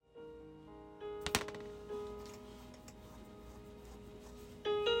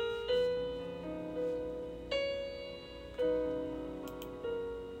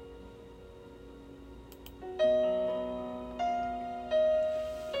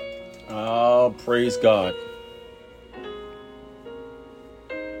Oh, praise God.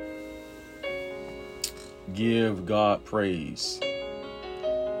 Give God praise.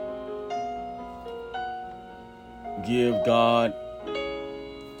 Give God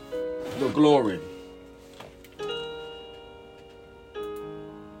the glory.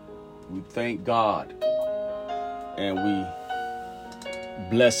 We thank God and we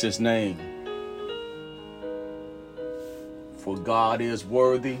bless his name. For God is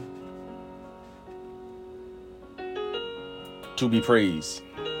worthy to be praised.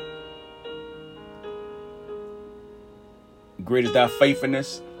 Great is thy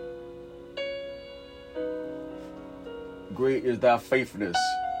faithfulness. Great is thy faithfulness.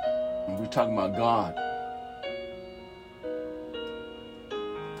 And we're talking about God.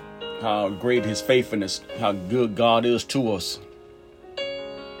 How great his faithfulness, how good God is to us.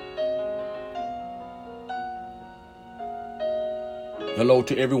 Hello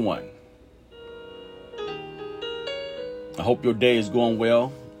to everyone. I hope your day is going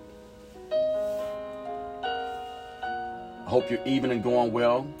well. I hope your evening going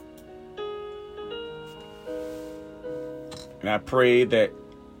well. And I pray that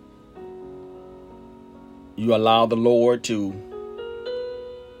you allow the Lord to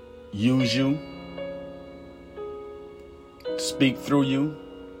use you, speak through you,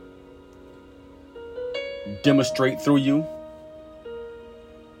 demonstrate through you.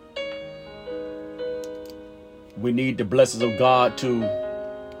 We need the blessings of God to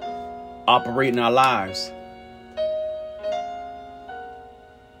operate in our lives.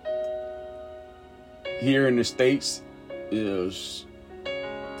 Here in the States is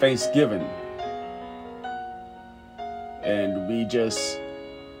Thanksgiving. And we just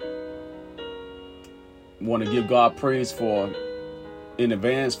want to give God praise in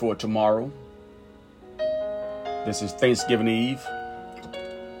advance for tomorrow. This is Thanksgiving Eve.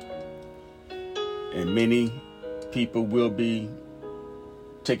 And many people will be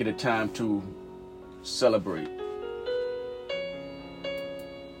taking the time to celebrate.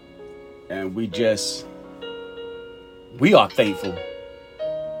 And we are thankful.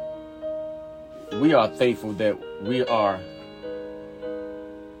 We are thankful that we are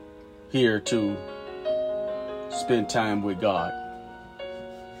here to spend time with God.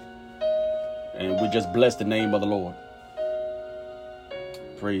 And we just bless the name of the Lord.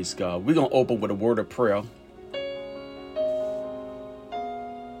 Praise God. We're going to open with a word of prayer.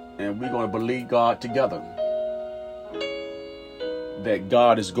 And we're going to believe God together that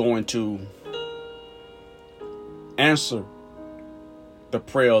God is going to answer the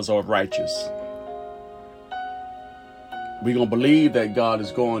prayers of righteous. We're going to believe that God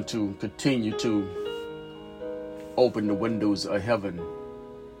is going to continue to open the windows of heaven.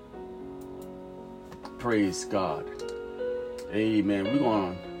 Praise God. Amen. We're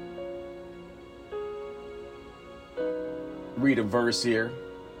going to read a verse here.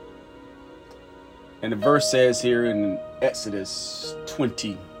 And the verse says here in Exodus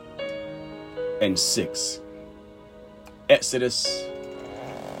 20:6. Exodus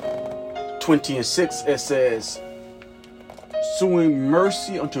 20:6, it says, showing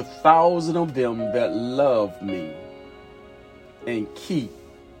mercy unto 1,000 of them that love me and keep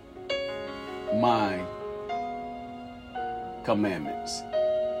my commandments.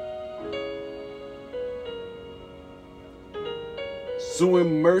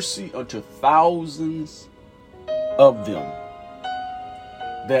 Showing mercy unto thousands of them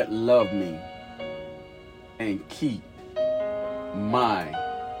that love me and keep my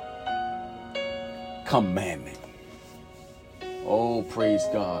commandment. Oh, praise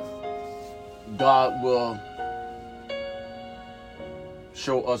God. God will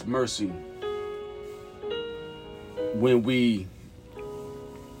show us mercy when we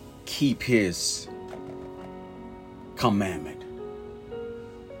keep his commandment.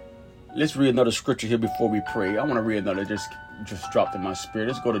 Let's read another scripture here before we pray. I want to read another, just dropped in my spirit.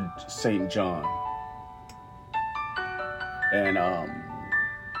 Let's go to St. John. And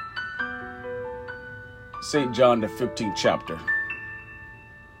St. John, the 15th chapter.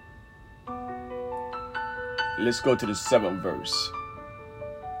 Let's go to the 7th verse.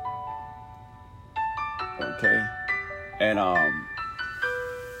 Okay. And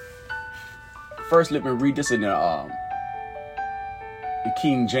first let me read this in the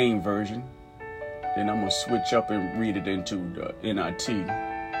King James Version. Then I'm going to switch up and read it into the NIT.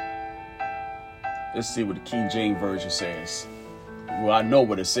 Let's see what the King James Version says. Well, I know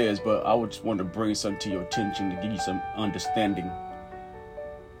what it says, but I just want to bring something to your attention to give you some understanding.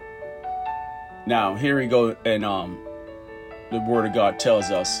 Now, here we go, and the Word of God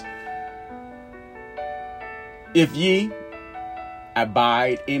tells us, if ye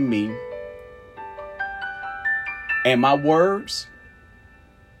abide in me, and my words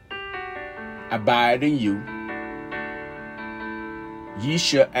abide in you, ye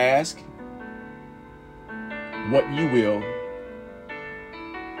shall ask what you will,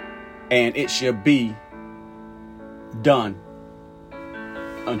 and it shall be done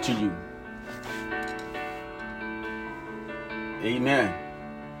unto you. Amen.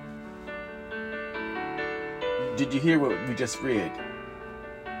 Did you hear what we just read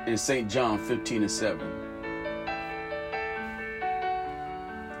in St. John 15:7?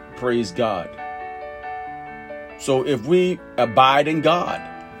 Praise God. So if we abide in God,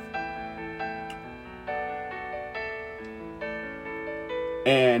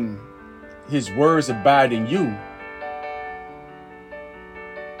 and his words abide in you,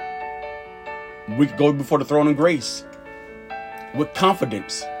 we can go before the throne of grace with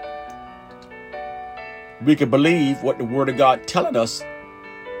confidence. We can believe what the word of God telling us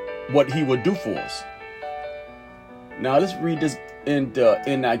what he will do for us. Now let's read this in the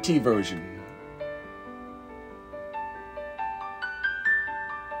NIT version.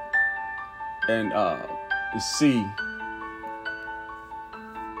 And see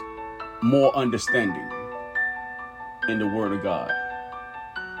more understanding in the word of God.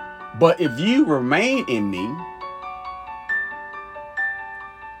 But if you remain in me,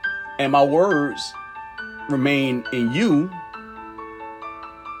 and my words remain in you,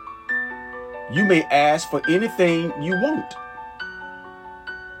 you may ask for anything you want,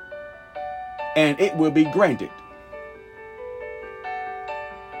 and it will be granted.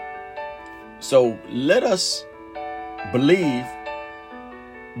 So let us believe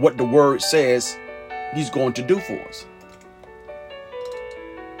what the word says he's going to do for us.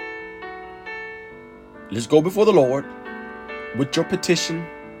 Let's go before the Lord with your petition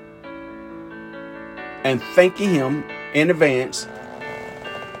and thanking him in advance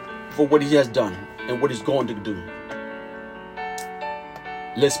for what he has done and what he's going to do.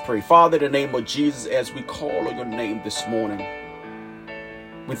 Let's pray. Father, in the name of Jesus, as we call on your name this morning,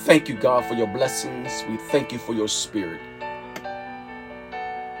 we thank you, God, for your blessings. We thank you for your spirit.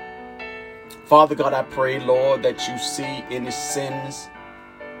 Father God, I pray, Lord, that you see any sins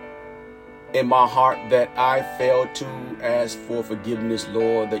in my heart that I failed to ask for forgiveness,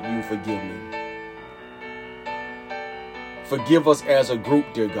 Lord, that you forgive me. Forgive us as a group,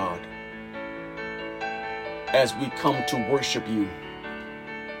 dear God, as we come to worship you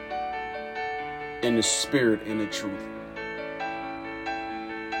in the spirit and the truth.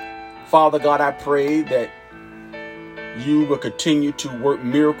 Father God, I pray that you will continue to work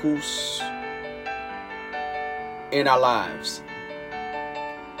miracles in our lives.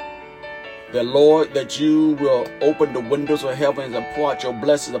 That, Lord, that you will open the windows of heaven and pour out your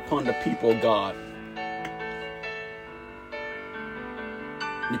blessings upon the people of God.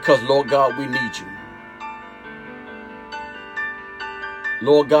 Because, Lord God, we need you.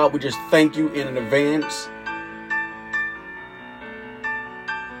 Lord God, we just thank you in advance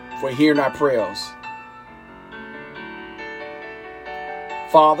for hearing our prayers.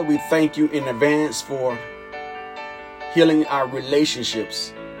 Father, we thank you in advance for healing our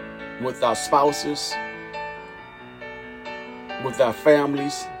relationships with our spouses, with our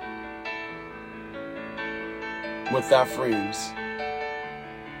families, with our friends.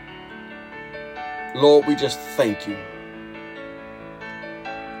 Lord, we just thank you.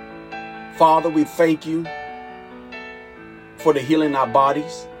 Father, we thank you for the healing our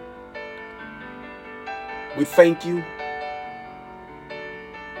bodies. We thank you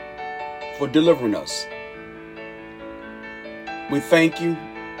for delivering us. We thank you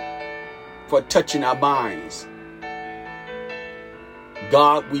for touching our minds.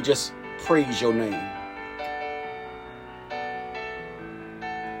 God, we just praise your name.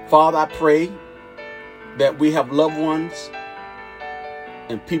 Father, I pray that we have loved ones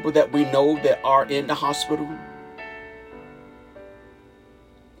and people that we know that are in the hospital,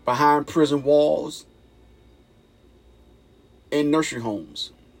 behind prison walls, in nursery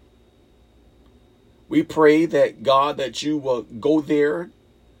homes. We pray that, God, that you will go there,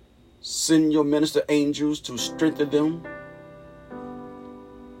 send your minister angels to strengthen them,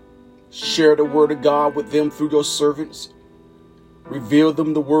 share the word of God with them through your servants, reveal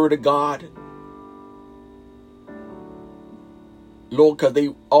them the word of God, Lord, because they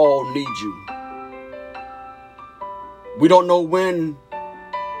all need you. We don't know when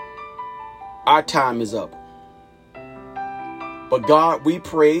our time is up. But God, we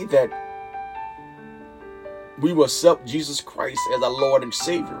pray that we will accept Jesus Christ as our Lord and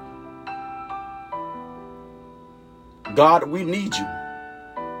Savior. God, we need you.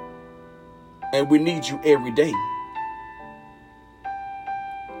 And we need you every day.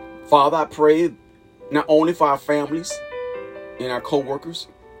 Father, I pray not only for our families and our co-workers.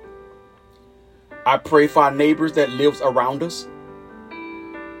 I pray for our neighbors that lives around us,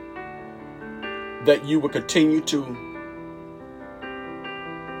 that you will continue to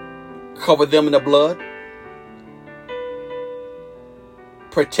cover them in the blood,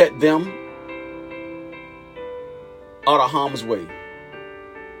 protect them out of harm's way,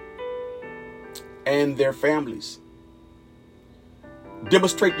 and their families.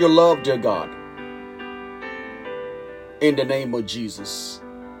 Demonstrate your love, dear God, in the name of Jesus.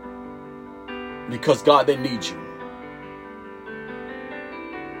 Because, God, they need you.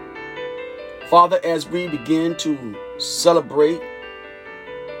 Father, as we begin to celebrate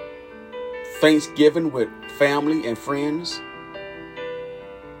Thanksgiving with family and friends,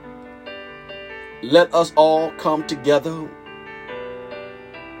 let us all come together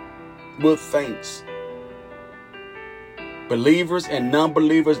with thanks. Believers and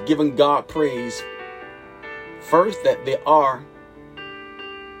non-believers giving God praise. First, that they are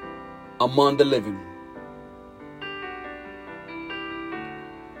among the living.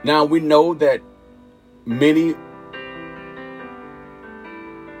 Now we know that many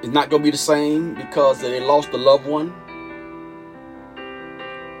is not going to be the same because they lost a loved one.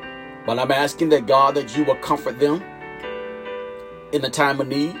 But I'm asking that, God, that you will comfort them in the time of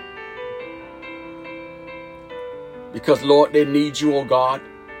need. Because, Lord, they need you, oh God.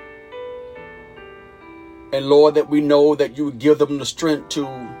 And, Lord, that we know that you would give them the strength to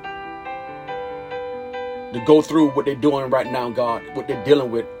go through what they're doing right now, God, what they're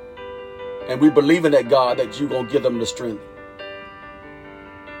dealing with. And we believe in that, God, that you're going to give them the strength.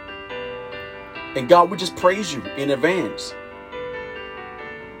 And, God, we just praise you in advance.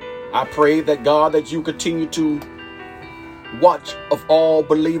 I pray that, God, that you continue to watch of all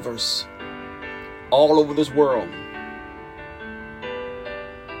believers all over this world.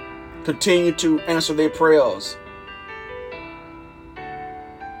 Continue to answer their prayers.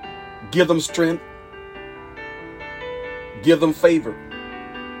 Give them strength. Give them favor.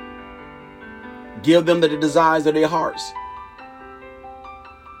 Give them the desires of their hearts.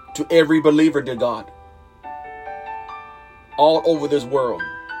 To every believer, dear God, all over this world.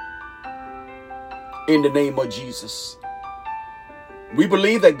 In the name of Jesus. We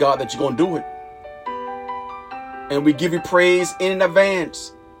believe that, God, that you're going to do it. And we give you praise in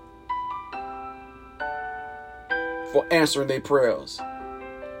advance for answering their prayers.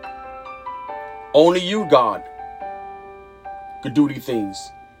 Only you, God, could do these things.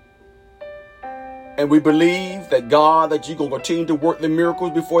 And we believe that, God, that you're going to continue to work the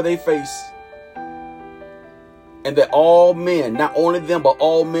miracles before they face. And that all men, not only them, but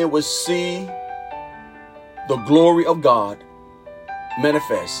all men will see the glory of God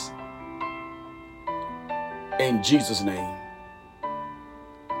manifest. In Jesus' name.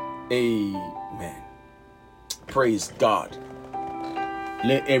 Amen. Praise God.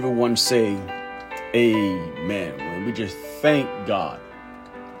 Let everyone say amen. Well, we just thank God.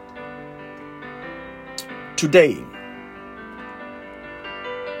 Today,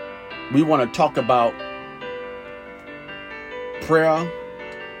 we want to talk about prayer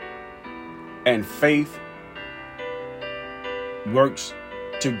and faith works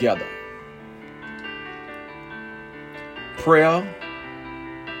together. Prayer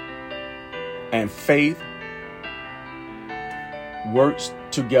and faith works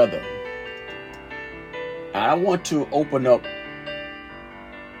together. I want to open up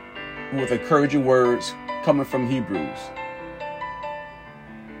with encouraging words coming from Hebrews.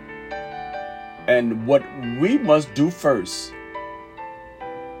 And what we must do first,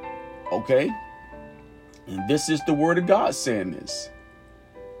 okay? And this is the word of God saying this.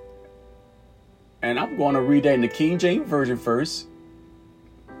 And I'm going to read that in the King James Version first.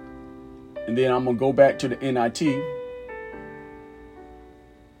 And then I'm going to go back to the NIT.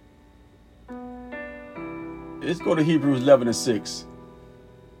 Let's go to Hebrews 11:6.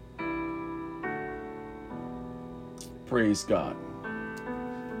 Praise God.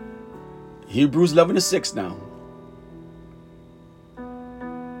 Hebrews 11:6 now.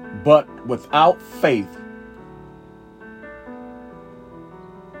 But without faith,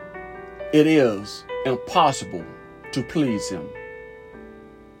 it is impossible to please him.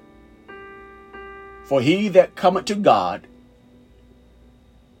 For he that cometh to God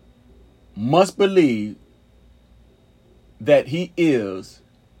must believe that he is,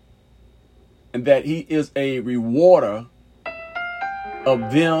 and that he is a rewarder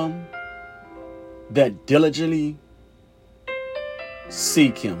of them that diligently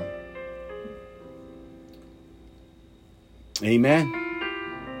seek him. Amen.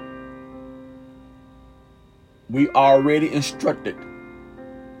 We already instructed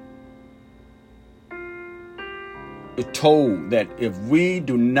we're told that if we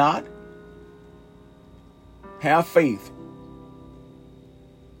do not have faith,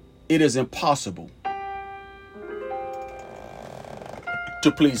 it is impossible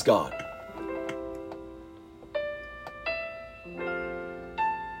to please God.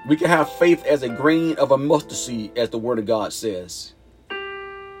 We can have faith as a grain of a mustard seed, as the word of God says.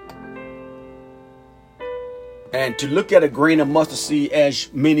 And to look at a grain of mustard seed, as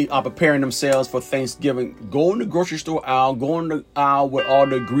many are preparing themselves for Thanksgiving, go in the grocery store aisle, go in the aisle with all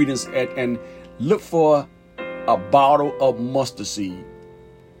the ingredients and look for a bottle of mustard seed.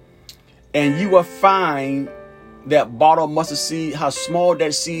 And you will find that bottle of mustard seed, how small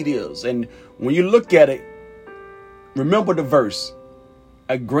that seed is. And when you look at it, remember the verse,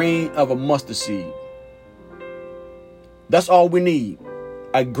 a grain of a mustard seed. That's all we need,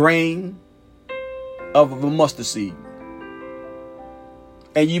 a grain of a mustard seed.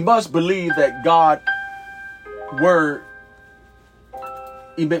 And you must believe that God's word,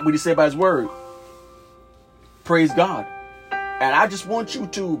 what he said about his word. Praise God. And I just want you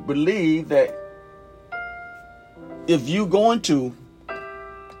to believe that if you're going to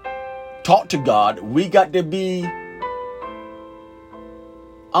talk to God, we got to be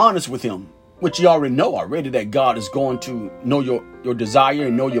honest with him, which you already know already, that God is going to know your desire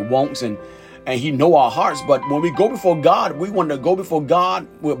and know your wants, and he know our hearts. But when we go before God, we want to go before God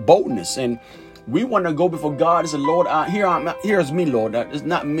with boldness, and we want to go before God and say, Lord, here's me, Lord. It's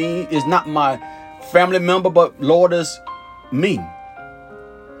not me, it's not my family member, but Lord, is me.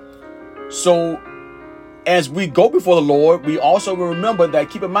 So as we go before the Lord, we also will remember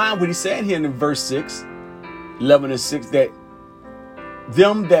that, keep in mind what he said here in verse 6, 11 and 6, that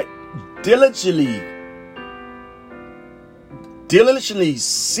them that diligently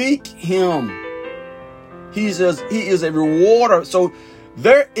seek him, he is a rewarder. So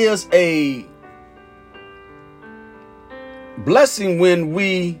there is a blessing when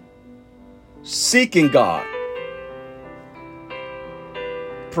we seeking God.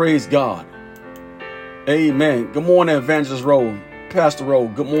 Praise God. Amen. Good morning, Evangelist Rowe, Pastor Rowe.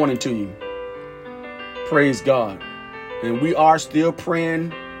 Good morning to you. Praise God. And we are still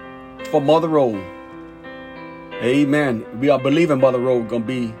praying for Mother Rowe. Amen. We are believing Mother Rowe going to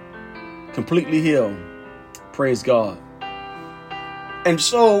be completely healed. Praise God. And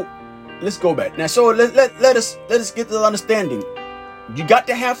so let's go back now. So let us get to the understanding. You got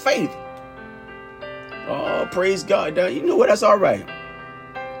to have faith. Oh, praise God. You know what? That's all right.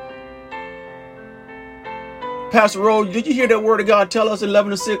 Pastor Rowe, did you hear that word of God tell us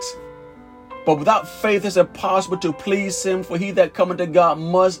 11 and 6? But without faith, it's impossible to please him, for he that cometh to God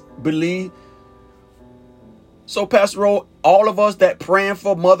must believe. So, Pastor Rowe, all of us that praying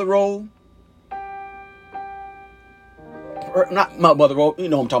for Mother Rowe, not Mother Rowe, you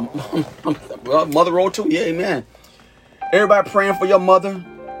know what I'm talking about. Mother Rowe too, yeah, amen. Everybody praying for your mother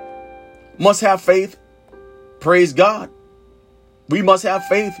must have faith. Praise God. We must have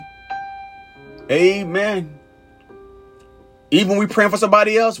faith. Amen. Even when we praying for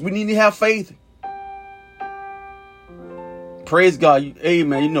somebody else, we need to have faith. Praise God.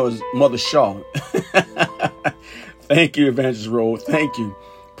 Amen. You know it's Mother Shaw. Thank you, Evangelist Rowe. Thank you.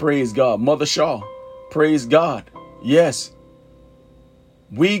 Praise God. Mother Shaw. Praise God. Yes.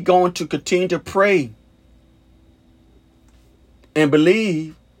 We going to continue to pray and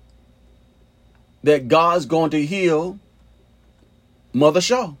believe that God's going to heal Mother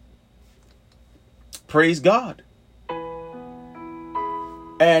Shaw. Praise God.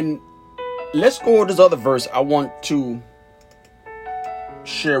 And let's go to this other verse I want to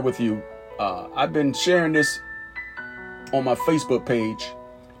share with you. I've been sharing this on my Facebook page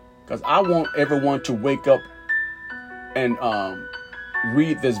because I want everyone to wake up and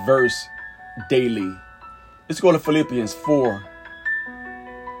read this verse daily. Let's go to Philippians 4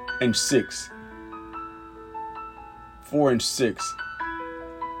 and 6. 4 and 6.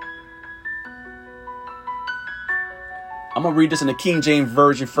 I'm going to read this in the King James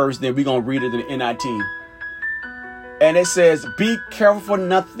Version first, then we're going to read it in the NIT. And it says, be careful for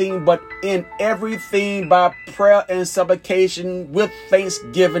nothing, but in everything by prayer and supplication with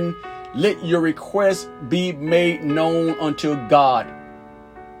thanksgiving, let your requests be made known unto God.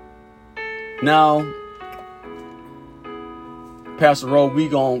 Now, Pastor Rowe,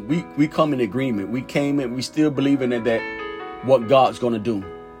 we come in agreement. We came in, we still believe in that what God's going to do.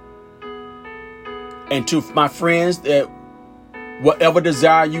 And to my friends, that whatever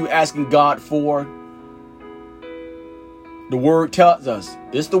desire you asking God for, the word tells us.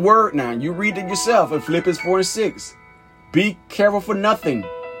 It's the word now. You read it yourself in Philippians 4 and 6. Be careful for nothing,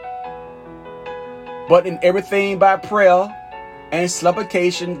 but in everything by prayer and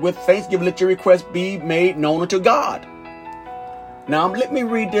supplication with thanksgiving, let your requests be made known unto God. Now, let me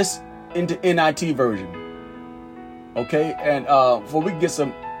read this into NIT version. Okay, and before we get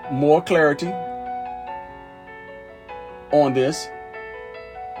some more clarity on this,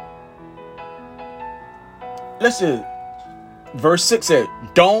 listen, verse 6 said,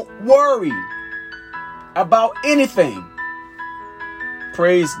 don't worry about anything.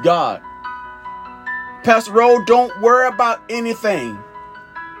 Praise God. Pastor Rowe, don't worry about anything.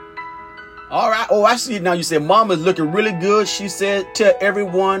 All right. Oh, I see it now. You said Mama's looking really good. She said, tell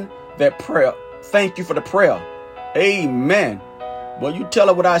everyone that prayer. Thank you for the prayer. Amen. Well, you tell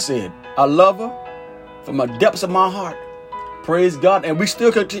her what I said. I love her from the depths of my heart. Praise God. And we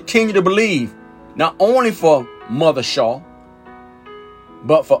still continue to believe, not only for Mother Shaw,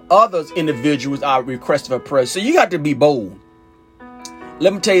 but for others individuals I request for prayer. So you got to be bold.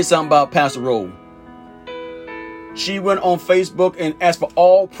 Let me tell you something about Pastor Rowe. She went on Facebook and asked for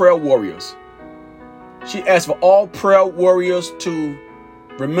all prayer warriors. She asked for all prayer warriors to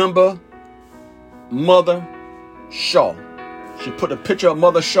remember Mother Shaw. She put a picture of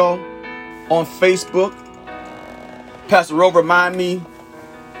Mother Shaw on Facebook. Pastor Rowe remind me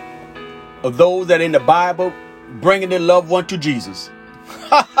of those that in the Bible bringing their loved one to Jesus.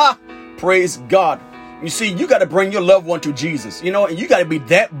 Praise God. You see, you got to bring your loved one to Jesus, you know, and you got to be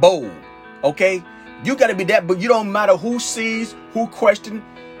that bold. Okay. You got to be that, but you don't matter who sees, who questions,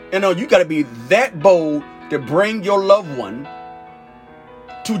 you know, you got to be that bold to bring your loved one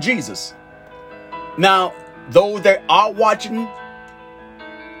to Jesus. Now, those that are watching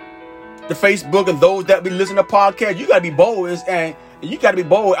the Facebook and those that be listening to podcasts, you got to be bold and you got to be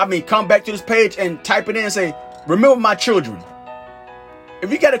bold. I mean, come back to this page and type it in and say, remember my children.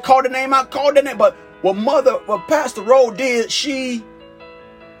 If you got to call the name out, call the name. But what Pastor Rowe did, she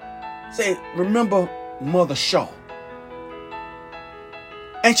said, remember Mother Shaw.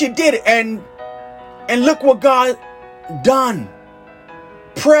 And she did it. And look what God done.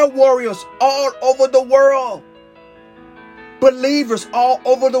 Prayer warriors all over the world. Believers all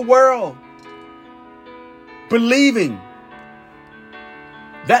over the world. Believing.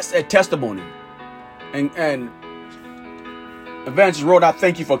 That's a testimony. And Evangelist Rhoda, I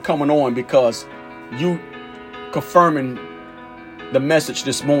thank you for coming on because you confirming the message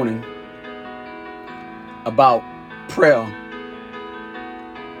this morning about prayer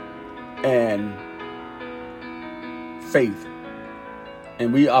and faith.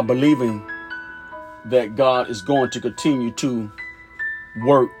 And we are believing that God is going to continue to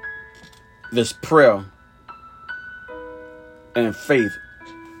work this prayer and faith.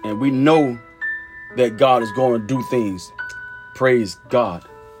 And we know that God is going to do things. Praise God.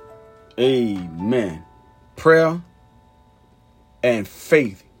 Amen. Prayer and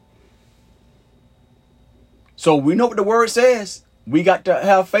faith. So we know what the word says. We got to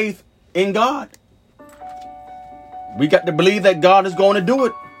have faith in God. We got to believe that God is going to do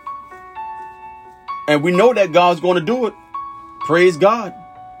it. And we know that God's going to do it. Praise God.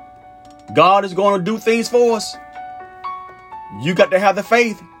 God is going to do things for us. You got to have the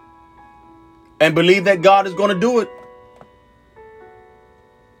faith and believe that God is going to do it.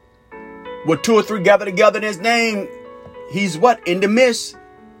 Where 2 or 3 gather together in his name, he's what? In the midst.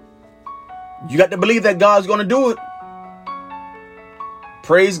 You got to believe that God's going to do it.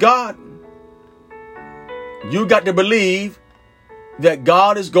 Praise God. You got to believe that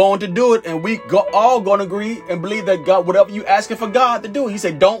God is going to do it. And we all going to agree and believe that God, whatever you asking for God to do, he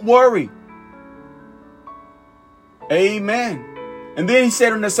said, don't worry. Amen. And then he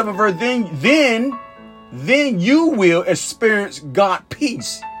said in the 7th verse, then you will experience God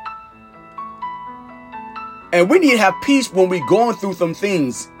peace. And we need to have peace when we're going through some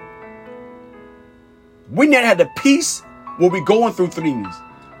things. We need to have the peace when we're going through things.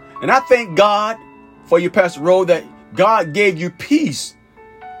 And I thank God for you, Pastor Rowe, that God gave you peace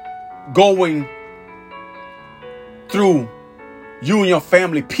going through you and your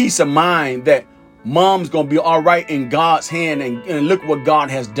family, peace of mind that mom's going to be all right in God's hand. And look what God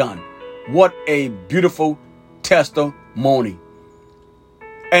has done. What a beautiful testimony.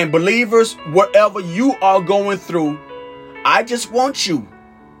 And believers, wherever you are going through, I just want you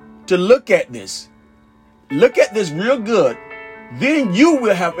to look at this. Look at this real good. Then you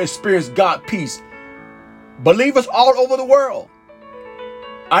will have experienced God peace. Believers all over the world.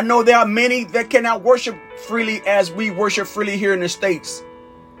 I know there are many that cannot worship freely as we worship freely here in the States.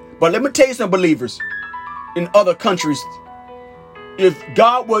 But let me tell you some believers in other countries. If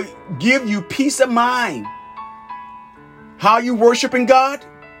God will give you peace of mind, how you worshiping God,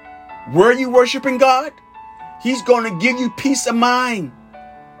 where you worshiping God, he's going to give you peace of mind.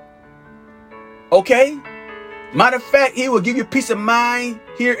 Okay? Matter of fact, he will give you peace of mind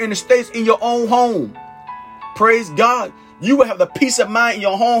here in the States in your own home. Praise God. You will have the peace of mind in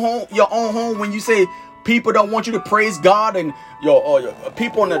your own home when you say people don't want you to praise God and your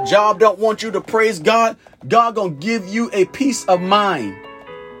people on the job don't want you to praise God. God gonna give you a peace of mind.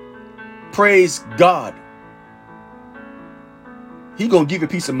 Praise God. He gonna give you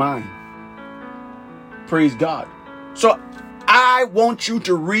peace of mind. Praise God. So I want you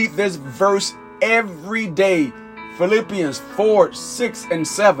to read this verse every day. Philippians 4, 6, and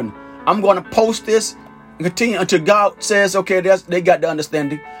 7. I'm going to post this and continue until God says, okay, they got the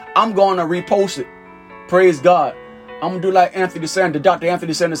understanding. I'm going to repost it. Praise God. I'm going to do like Anthony DeSantis, Dr.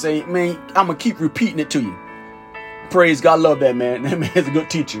 Anthony DeSantis say, man, I'm going to keep repeating it to you. Praise God. Love that man. That man is a good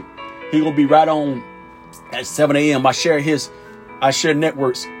teacher. He going to be right on at 7 a.m. I share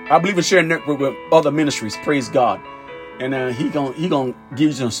networks. I believe in sharing network with other ministries. Praise God. And he gonna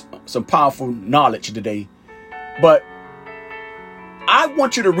give you some powerful knowledge today. But I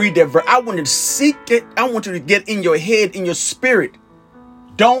want you to read that verse. I want you to seek it. I want you to get in your head, in your spirit.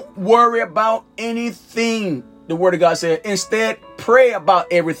 Don't worry about anything, the word of God said. Instead, pray about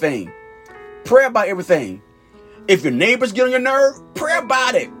everything. Pray about everything. If your neighbors get on your nerve, pray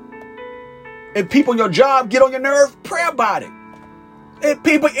about it. If people on your job get on your nerve, pray about it. If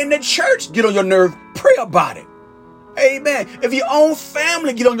people in the church get on your nerve, pray about it. Amen. If your own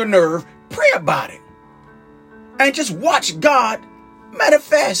family get on your nerve, pray about it. And just watch God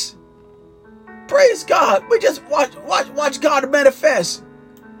manifest. Praise God. We just watch God manifest.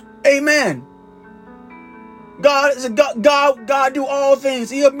 Amen. God is a God do all things.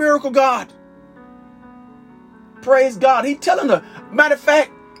 He's a miracle God. Praise God. He telling her, matter of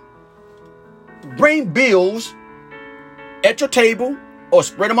fact, bring bills at your table or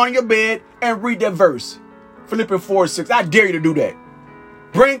spread them on your bed and read that verse. Philippians 4, 6. I dare you to do that.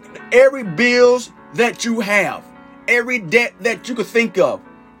 Bring every bills that you have, every debt that you could think of.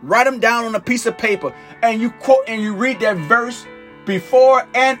 Write them down on a piece of paper and you quote and you read that verse before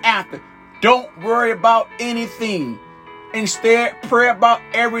and after. Don't worry about anything. Instead, pray about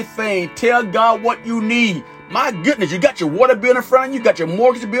everything. Tell God what you need. My goodness, you got your water bill in front of you, you got your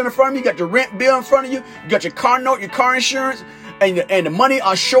mortgage bill in front of you, you got your rent bill in front of you, you got your car note, your car insurance, and the money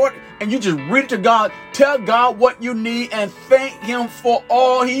are short, and you just read it to God. Tell God what you need and thank him for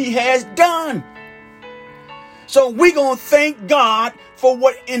all he has done. So we're going to thank God for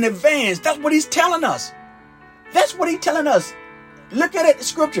what in advance. That's what he's telling us. That's what he's telling us. Look at it, the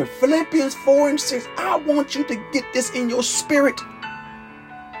scripture, Philippians 4 and 6. I want you to get this in your spirit.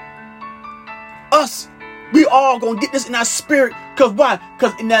 Us, we all going to get this in our spirit. Because why?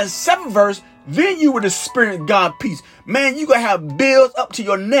 Because in that 7th verse, then you will experience God peace. Man, you going to have bills up to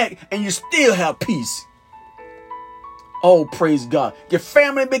your neck and you still have peace. Oh, praise God. Your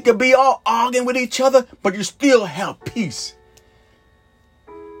family could be all arguing with each other, but you still have peace.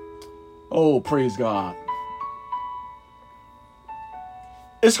 Oh, praise God.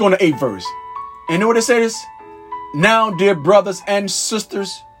 Let's go to the 8th verse. And you know what it says? Now, dear brothers and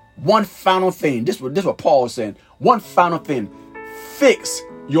sisters, one final thing. This is what Paul is saying. One final thing. Fix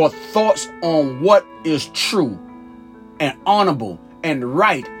your thoughts on what is true and honorable and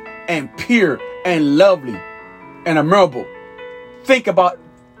right and pure and lovely and admirable. Think about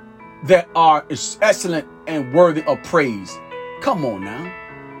that are excellent and worthy of praise. Come on now.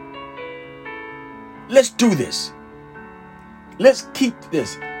 Let's do this. Let's keep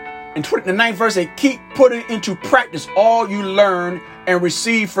this. In the 9th verse, say, keep putting into practice all you learn and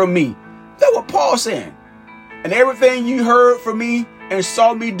receive from me. That's what Paul's saying. And everything you heard from me and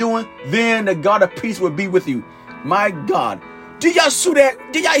saw me doing, then the God of peace will be with you. My God. Do y'all see that?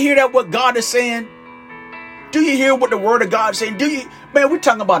 Do y'all hear that what God is saying? Do you hear what the word of God is saying? Man, we're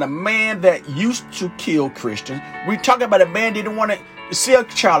talking about a man that used to kill Christians. We're talking about a man that didn't want to see a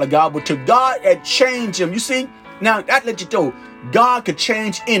child of God, but to God had changed him. You see? Now, that let you know, God could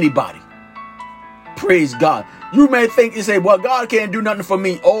change anybody. Praise God. You may think and say, well, God can't do nothing for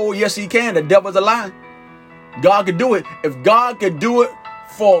me. Oh, yes, he can. The devil's a lie. God could do it. If God could do it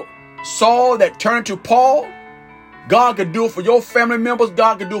for Saul that turned to Paul, God could do it for your family members.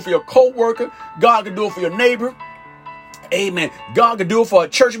 God could do it for your co-worker. God could do it for your neighbor. Amen. God could do it for a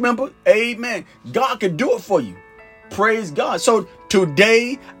church member. Amen. God could do it for you. Praise God. So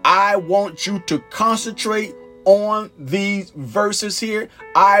today, I want you to concentrate on these verses here.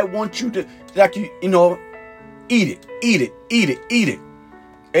 I want you to, eat it.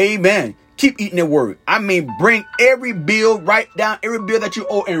 Amen. Keep eating the word. I mean, bring every bill, write down every bill that you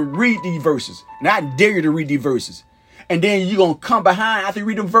owe and read these verses. And I dare you to read these verses. And then you're going to come behind after you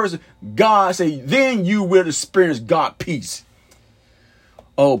read them verses. God say, then you will experience God peace.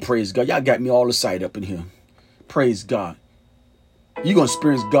 Oh, praise God. Y'all got me all excited up in here. Praise God. You're going to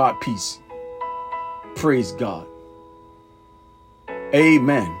experience God peace. Praise God.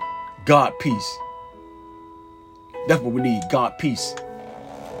 Amen. God peace. That's what we need. God peace.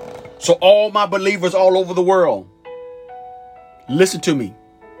 So all my believers all over the world, listen to me.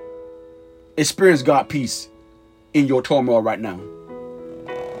 Experience God peace in your turmoil right now.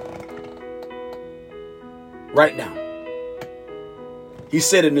 Right now. He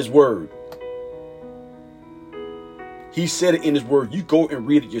said in his word. He said it in his word. You go and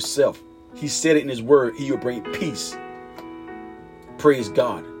read it yourself. He said it in his word. He will bring peace. Praise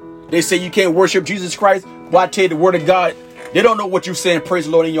God. They say you can't worship Jesus Christ. Well, I tell you the word of God. They don't know what you're saying. Praise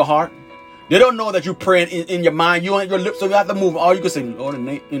the Lord in your heart. They don't know that you're praying in your mind. You on your lips don't have to move. All you can say, Lord,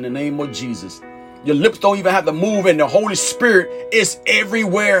 in the name of Jesus. Your lips don't even have to move. And the Holy Spirit is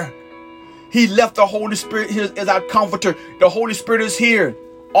everywhere. He left the Holy Spirit here as our comforter. The Holy Spirit is here.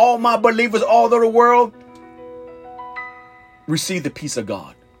 All my believers all over the world, receive the peace of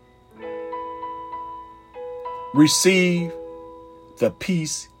God. Receive the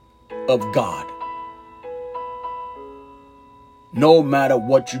peace of God. No matter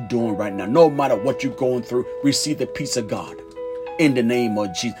what you're doing right now, no matter what you're going through, receive the peace of God in the name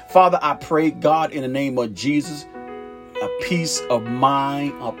of Jesus. Father, I pray, God, in the name of Jesus, a peace of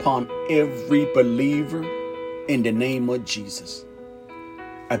mind upon every believer in the name of Jesus.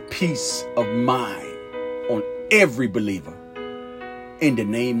 A peace of mind on every believer in the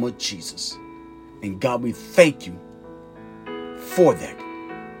name of Jesus. And God, we thank you for that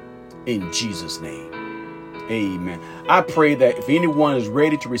in Jesus' name. Amen. I pray that if anyone is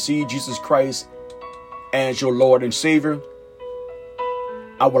ready to receive Jesus Christ as your Lord and Savior,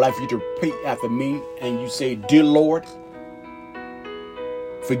 I would like for you to repeat after me and you say, Dear Lord,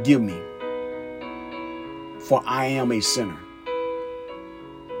 forgive me, for I am a sinner.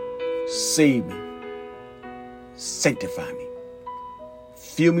 Save me. Sanctify me.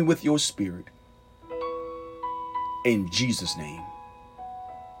 Fill me with your spirit. In Jesus' name.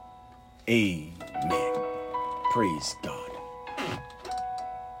 Amen. Praise God.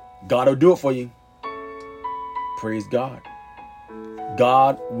 God will do it for you. Praise God.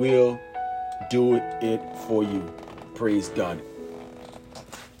 God will do it for you. Praise God.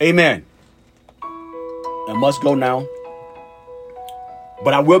 Amen. I must go now.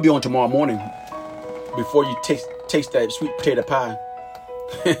 But I will be on tomorrow morning before you taste that sweet potato pie.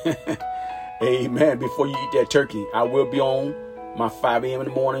 Amen. Before you eat that turkey, I will be on my 5 a.m. in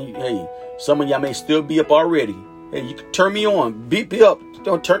the morning. Hey, some of y'all may still be up already. Hey, you can turn me on. Be up.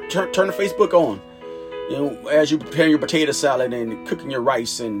 Don't turn the Facebook on. You know, as you preparing your potato salad and cooking your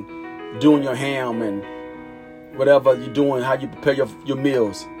rice and doing your ham and whatever you're doing, how you prepare your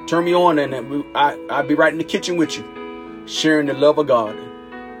meals. Turn me on and I'll be right in the kitchen with you, sharing the love of God.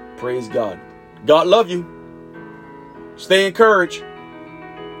 Praise God. God love you. Stay encouraged.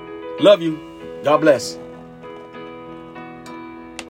 Love you. God bless.